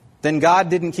 then God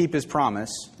didn't keep His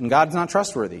promise, and God's not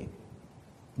trustworthy.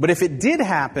 But if it did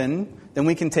happen, then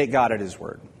we can take God at His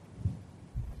word.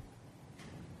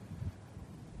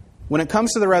 When it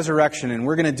comes to the resurrection, and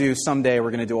we're going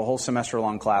to do a whole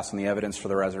semester-long class on the evidence for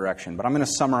the resurrection, but I'm going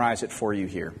to summarize it for you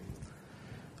here.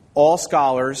 All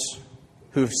scholars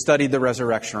who've studied the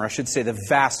resurrection, or I should say the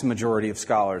vast majority of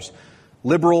scholars,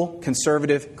 liberal,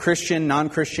 conservative, Christian,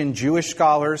 non-Christian, Jewish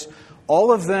scholars,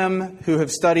 all of them who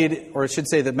have studied, or I should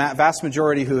say the vast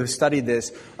majority who have studied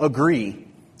this, agree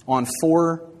on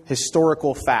 4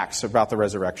 historical facts about the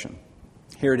resurrection.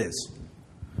 Here it is.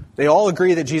 They all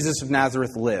agree that Jesus of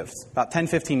Nazareth lived. About 10,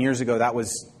 15 years ago, that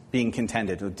was being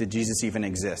contended. Did Jesus even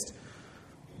exist?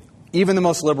 Even the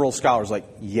most liberal scholars are like,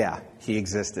 yeah, he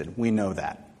existed. We know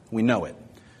that. We know it.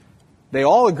 They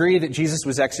all agree that Jesus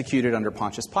was executed under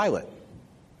Pontius Pilate.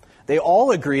 They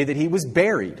all agree that he was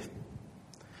buried.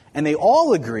 And they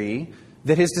all agree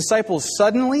that his disciples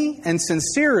suddenly and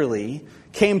sincerely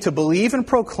came to believe and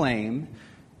proclaim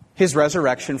his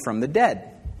resurrection from the dead.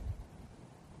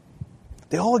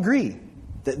 They all agree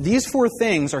that these 4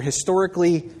 things are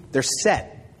historically, they're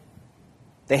set.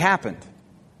 They happened.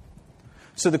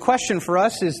 So the question for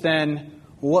us is then,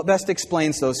 what best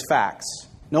explains those facts?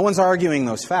 No one's arguing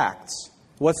those facts.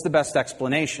 What's the best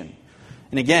explanation?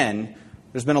 And again,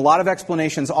 there's been a lot of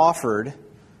explanations offered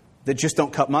that just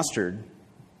don't cut mustard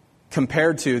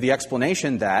compared to the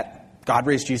explanation that God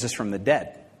raised Jesus from the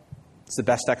dead. It's the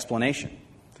best explanation.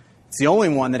 It's the only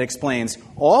one that explains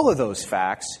all of those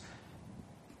facts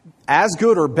as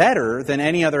good or better than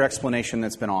any other explanation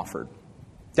that's been offered.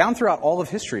 Down throughout all of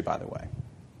history, by the way.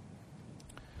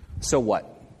 So what?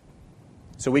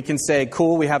 So we can say,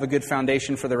 cool, we have a good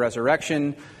foundation for the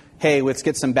resurrection. Hey, let's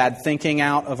get some bad thinking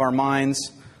out of our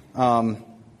minds.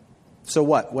 So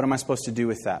what? What am I supposed to do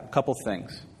with that? A couple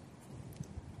things.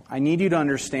 I need you to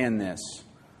understand this.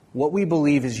 What we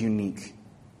believe is unique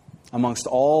amongst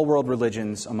all world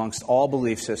religions, amongst all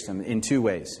belief systems, in 2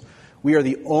 ways. We are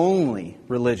the only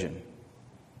religion,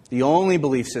 the only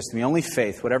belief system, the only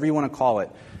faith, whatever you want to call it,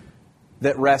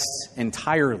 that rests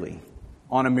entirely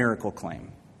on a miracle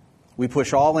claim. We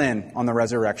push all in on the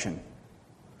resurrection.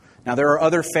 Now, there are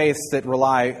other faiths that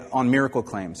rely on miracle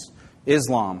claims.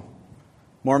 Islam,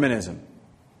 Mormonism,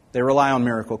 they rely on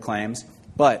miracle claims.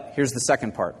 But here's the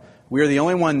second part. We are the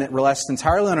only one that rests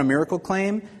entirely on a miracle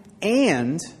claim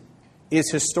and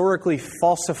is historically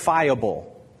falsifiable.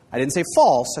 I didn't say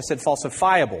false, I said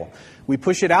falsifiable. We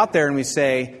push it out there and we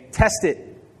say, test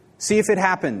it. See if it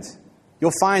happened.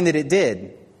 You'll find that it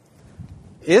did.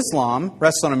 Islam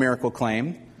rests on a miracle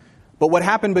claim. But what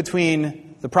happened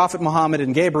between the Prophet Muhammad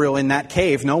and Gabriel in that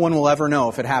cave, no one will ever know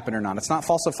if it happened or not. It's not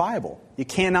falsifiable. It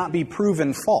cannot be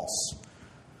proven false.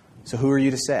 So who are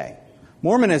you to say?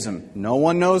 Mormonism, no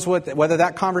one knows whether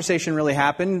that conversation really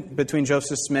happened between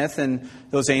Joseph Smith and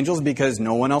those angels because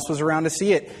no one else was around to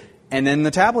see it. And then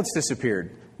the tablets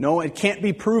disappeared. No, it can't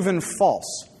be proven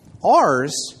false.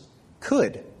 Ours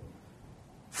could.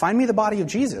 Find me the body of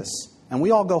Jesus, and we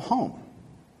all go home.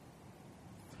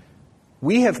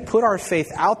 We have put our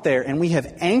faith out there, and we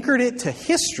have anchored it to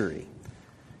history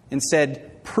and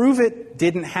said, prove it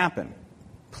didn't happen.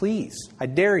 Please, I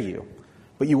dare you.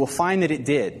 But you will find that it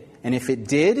did. And if it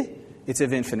did, it's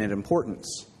of infinite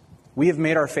importance. We have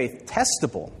made our faith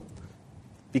testable.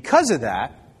 Because of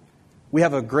that, we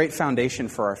have a great foundation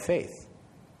for our faith.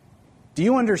 Do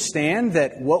you understand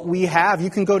that what we have, you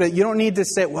don't need to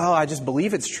say, well, I just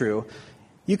believe it's true.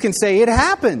 You can say, it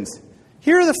happened.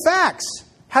 Here are the facts.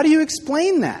 How do you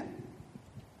explain that?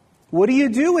 What do you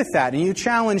do with that? And you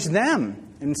challenge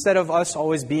them instead of us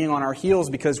always being on our heels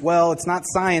because, well, it's not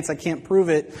science. I can't prove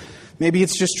it. Maybe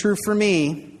it's just true for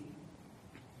me.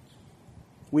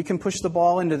 We can push the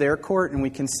ball into their court and we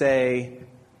can say,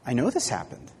 I know this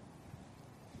happened.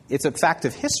 It's a fact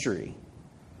of history.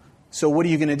 So what are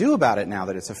you going to do about it now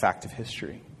that it's a fact of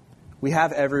history? We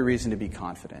have every reason to be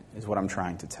confident, is what I'm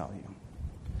trying to tell you.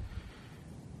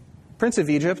 Prince of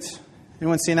Egypt.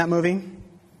 Anyone seen that movie?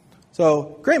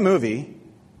 So, great movie.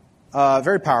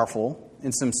 Very powerful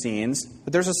in some scenes.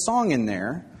 But there's a song in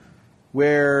there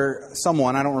where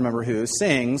someone, I don't remember who,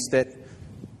 sings that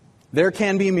there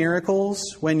can be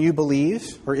miracles when you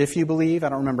believe, or if you believe. I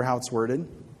don't remember how it's worded.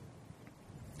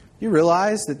 You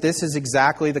realize that this is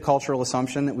exactly the cultural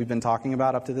assumption that we've been talking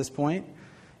about up to this point.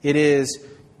 It is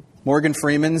Morgan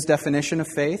Freeman's definition of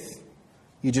faith.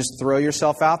 You just throw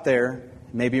yourself out there,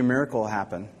 maybe a miracle will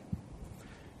happen.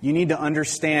 You need to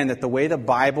understand that the way the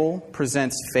Bible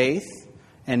presents faith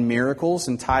and miracles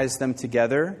and ties them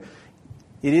together,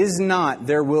 it is not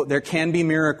there can be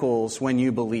miracles when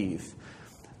you believe.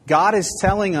 God is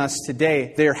telling us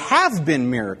today there have been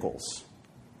miracles.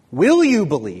 Will you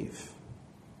believe?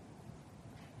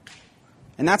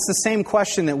 And that's the same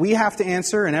question that we have to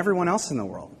answer and everyone else in the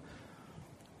world.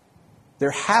 There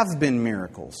have been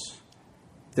miracles.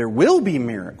 There will be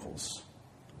miracles.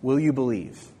 Will you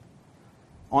believe?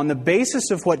 On the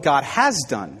basis of what God has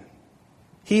done,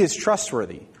 He is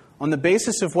trustworthy. on the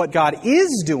basis of what God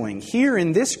is doing here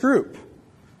in this group,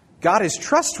 God is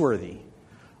trustworthy.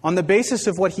 On the basis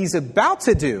of what He's about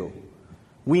to do,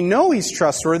 we know He's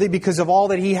trustworthy because of all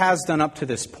that He has done up to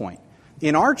this point.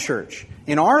 In our church,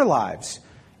 in our lives,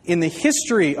 in the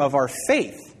history of our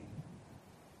faith,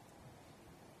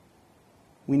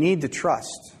 we need to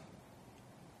trust.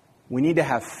 We need to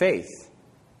have faith.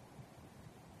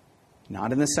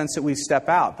 Not in the sense that we step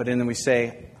out, but in that we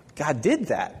say, God did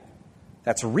that.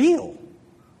 That's real.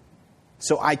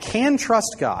 So I can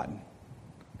trust God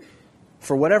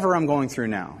for whatever I'm going through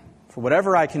now, for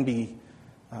whatever I can be,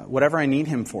 whatever I need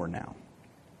Him for now.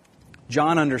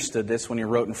 John understood this when he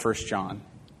wrote in 1 John.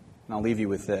 And I'll leave you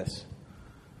with this.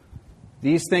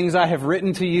 These things I have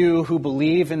written to you who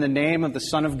believe in the name of the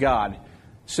Son of God,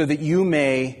 so that you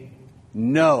may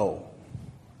know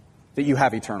that you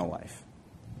have eternal life.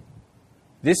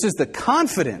 This is the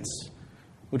confidence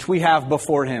which we have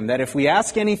before Him, that if we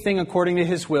ask anything according to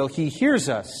His will, He hears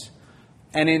us.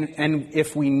 And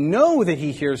if we know that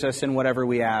He hears us in whatever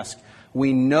we ask,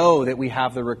 we know that we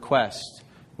have the request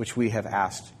which we have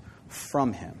asked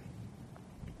from Him.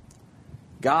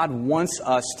 God wants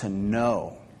us to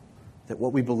know that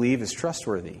what we believe is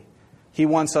trustworthy. He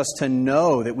wants us to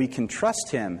know that we can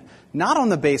trust Him, not on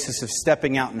the basis of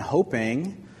stepping out and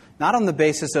hoping, not on the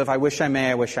basis of I wish I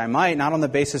may, I wish I might, not on the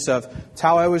basis of it's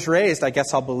how I was raised, I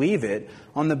guess I'll believe it,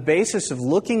 on the basis of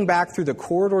looking back through the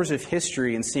corridors of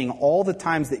history and seeing all the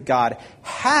times that God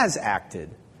has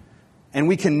acted, and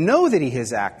we can know that He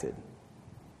has acted.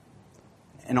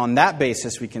 And on that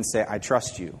basis, we can say, I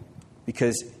trust you,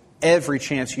 because every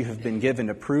chance you have been given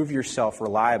to prove yourself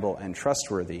reliable and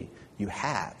trustworthy, you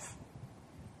have.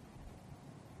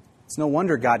 It's no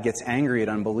wonder God gets angry at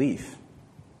unbelief,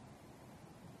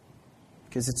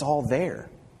 because it's all there.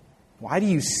 Why do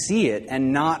you see it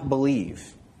and not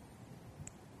believe?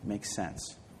 It makes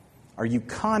sense. Are you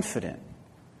confident?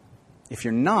 If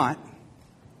you're not,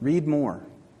 read more,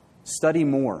 study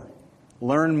more,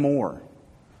 learn more.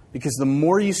 Because the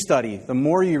more you study, the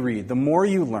more you read, the more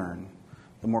you learn,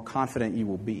 the more confident you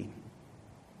will be.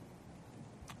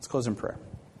 Let's close in prayer.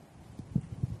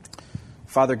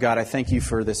 Father God, I thank You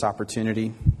for this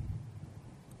opportunity.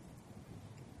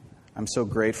 I'm so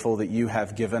grateful that You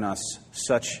have given us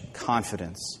such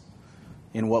confidence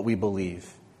in what we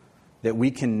believe, that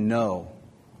we can know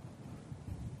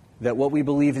that what we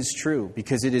believe is true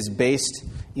because it is based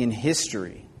in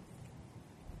history.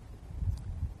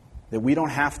 That we don't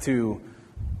have to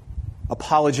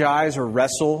apologize or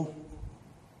wrestle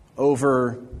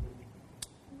over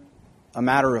a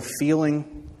matter of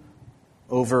feeling,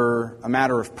 over a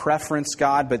matter of preference,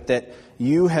 God, but that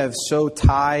You have so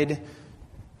tied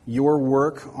Your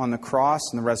work on the cross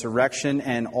and the resurrection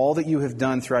and all that You have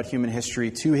done throughout human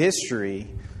history to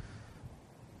history,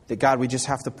 that God, we just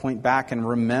have to point back and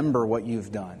remember what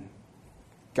You've done.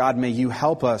 God, may You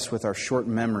help us with our short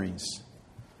memories.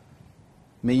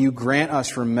 May You grant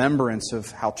us remembrance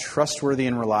of how trustworthy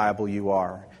and reliable You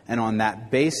are. And on that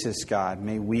basis, God,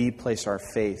 may we place our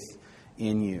faith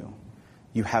in You.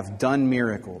 You have done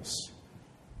miracles.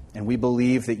 And we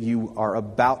believe that You are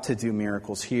about to do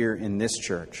miracles here in this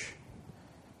church,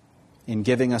 in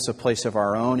giving us a place of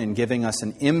our own, in giving us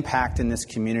an impact in this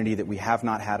community that we have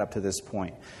not had up to this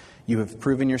point. You have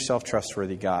proven Yourself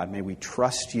trustworthy, God. May we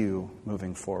trust You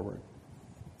moving forward.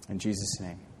 In Jesus'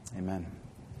 name, amen.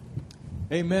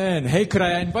 Amen. Hey, could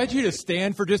I invite you to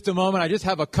stand for just a moment? I just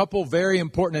have a couple very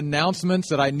important announcements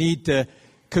that I need to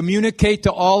communicate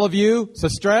to all of you. So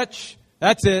stretch.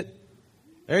 That's it.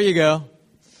 There you go.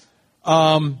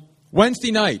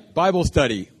 Wednesday night, Bible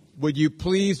study. Would you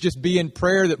please just be in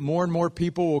prayer that more and more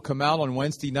people will come out on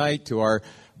Wednesday night to our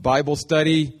Bible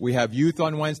study? We have youth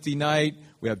on Wednesday night.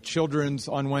 We have children's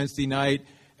on Wednesday night.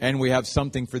 And we have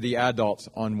something for the adults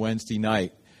on Wednesday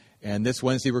night. And this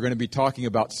Wednesday, we're going to be talking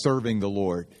about serving the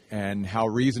Lord and how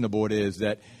reasonable it is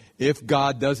that if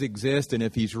God does exist and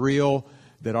if He's real,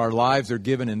 that our lives are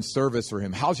given in service for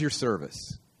Him. How's your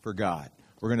service for God?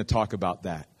 We're going to talk about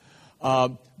that.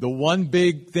 The one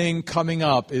big thing coming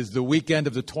up is the weekend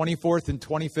of the 24th and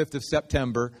 25th of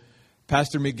September.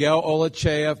 Pastor Miguel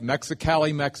Olachea of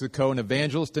Mexicali, Mexico, an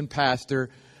evangelist and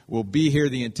pastor, will be here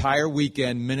the entire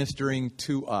weekend ministering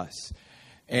to us.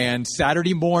 And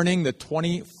Saturday morning, the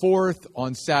 24th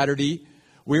on Saturday,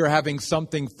 we are having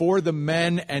something for the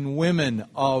men and women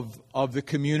of the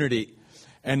community.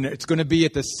 And it's going to be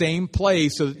at the same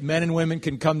place so that men and women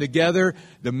can come together.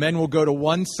 The men will go to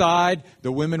one side.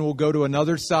 The women will go to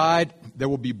another side. There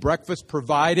will be breakfast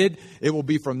provided. It will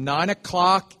be from 9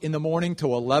 o'clock in the morning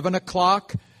to 11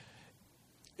 o'clock.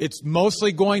 It's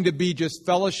mostly going to be just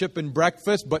fellowship and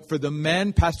breakfast, but for the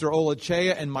men, Pastor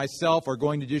Olachea and myself are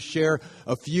going to just share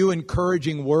a few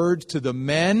encouraging words to the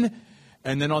men.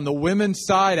 And then on the women's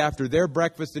side, after their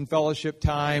breakfast and fellowship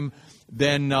time,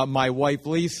 then my wife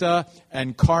Lisa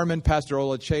and Carmen, Pastor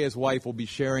Olachea's wife, will be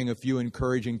sharing a few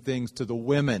encouraging things to the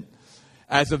women.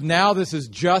 As of now, this is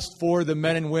just for the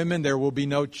men and women. There will be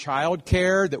no child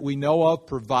care that we know of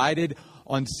provided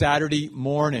on Saturday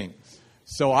morning.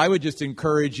 So I would just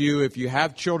encourage you, if you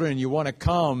have children and you want to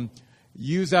come,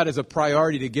 use that as a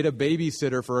priority to get a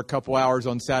babysitter for a couple hours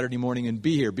on Saturday morning and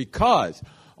be here. Because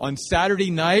on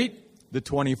Saturday night, the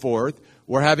 24th,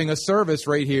 we're having a service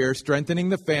right here, Strengthening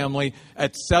the Family,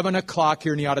 at 7 o'clock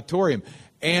here in the auditorium.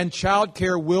 And child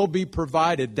care will be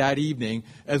provided that evening,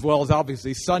 as well as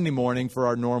obviously Sunday morning for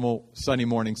our normal Sunday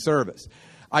morning service.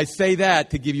 I say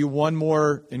that to give you one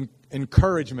more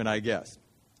encouragement, I guess.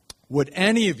 Would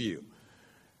any of you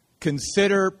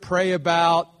consider, pray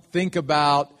about, think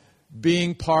about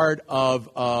being part of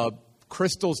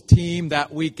Crystal's team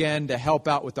that weekend to help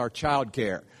out with our child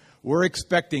care? We're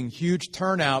expecting huge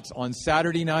turnouts on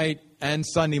Saturday night and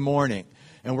Sunday morning,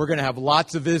 and we're going to have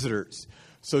lots of visitors.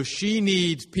 So she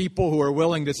needs people who are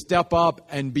willing to step up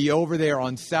and be over there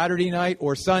on Saturday night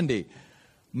or Sunday.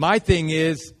 My thing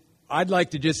is, I'd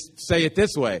like to just say it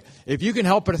this way. If you can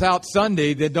help us out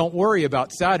Sunday, then don't worry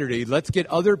about Saturday. Let's get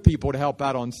other people to help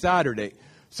out on Saturday,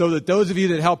 so that those of you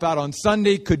that help out on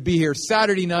Sunday could be here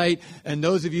Saturday night, and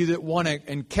those of you that want to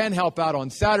and can help out on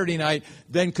Saturday night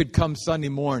then could come Sunday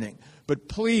morning. But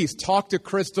please talk to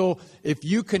Crystal. If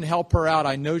you can help her out,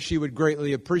 I know she would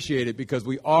greatly appreciate it, because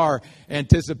we are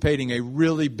anticipating a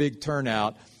really big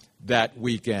turnout that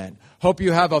weekend. Hope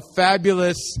you have a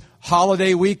fabulous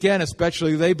holiday weekend,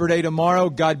 especially Labor Day tomorrow.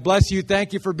 God bless you.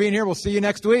 Thank you for being here. We'll see you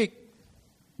next week.